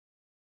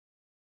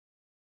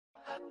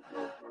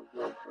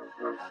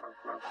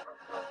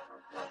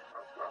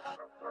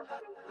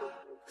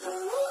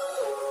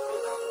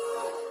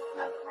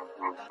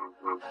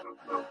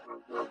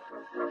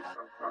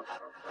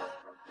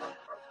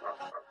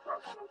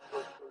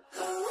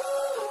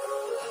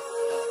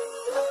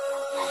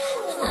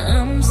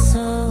I'm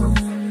so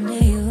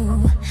into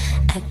you,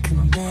 I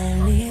can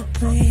barely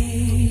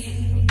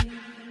breathe.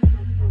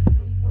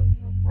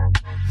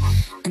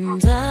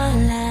 And all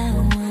I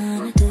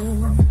wanna do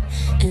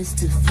is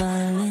to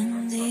fall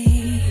in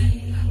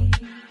deep.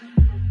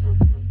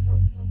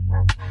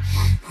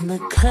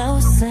 But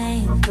close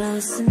ain't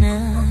close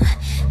enough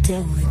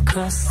till we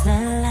cross the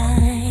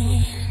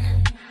line.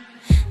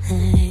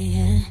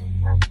 Yeah.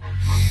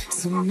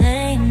 So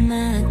name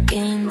a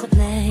game to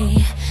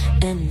play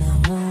and I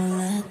roll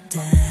the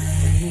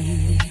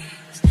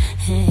dice.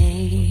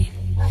 Hey.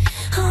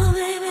 Oh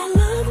baby,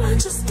 look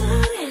what you're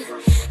starting.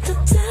 The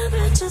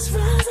temperature's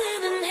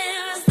rising and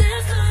here is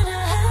this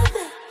gonna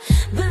happen.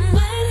 Been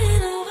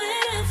waiting and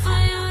waiting for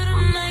you to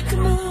make a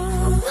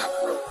move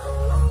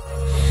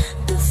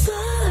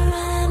before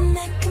I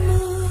make a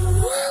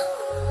move.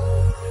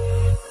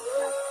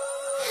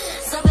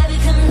 So baby,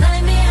 come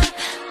light me up,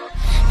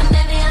 and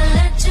baby I'll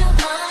let you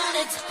on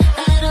it.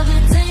 A little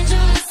bit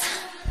dangerous,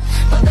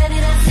 but baby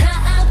that's how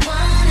I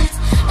want it.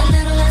 A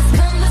little less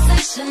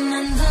conversation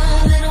and a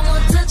little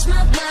more touch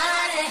my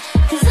body.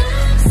 'Cause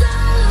I'm so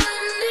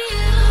into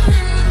you,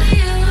 into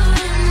you,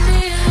 into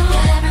you.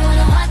 Got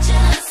everyone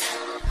watching us,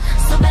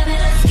 so baby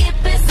let's keep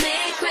it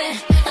secret.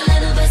 A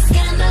little bit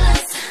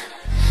scandalous,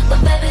 but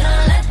baby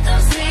don't let them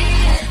see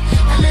it.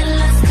 A little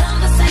less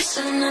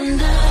conversation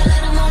and a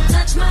little more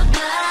touch my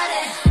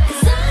body.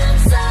 'Cause I'm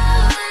so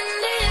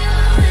into you,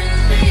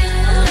 into you,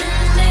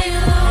 into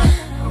you.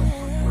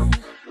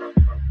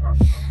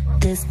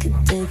 This could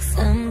take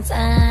some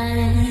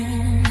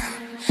time.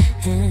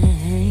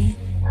 Hey.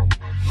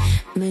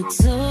 Made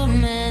too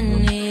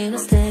many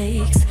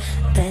mistakes,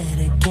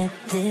 better get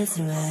this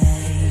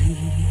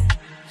right.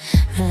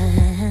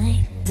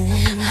 Right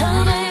then. Oh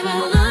baby,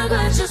 look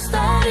what you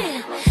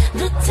started.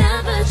 The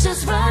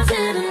temperature's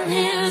rising and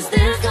here's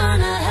this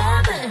gonna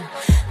happen.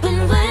 Been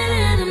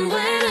waiting and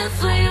waiting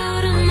for you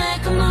to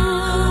make a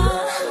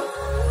move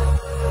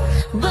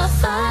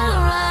before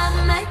I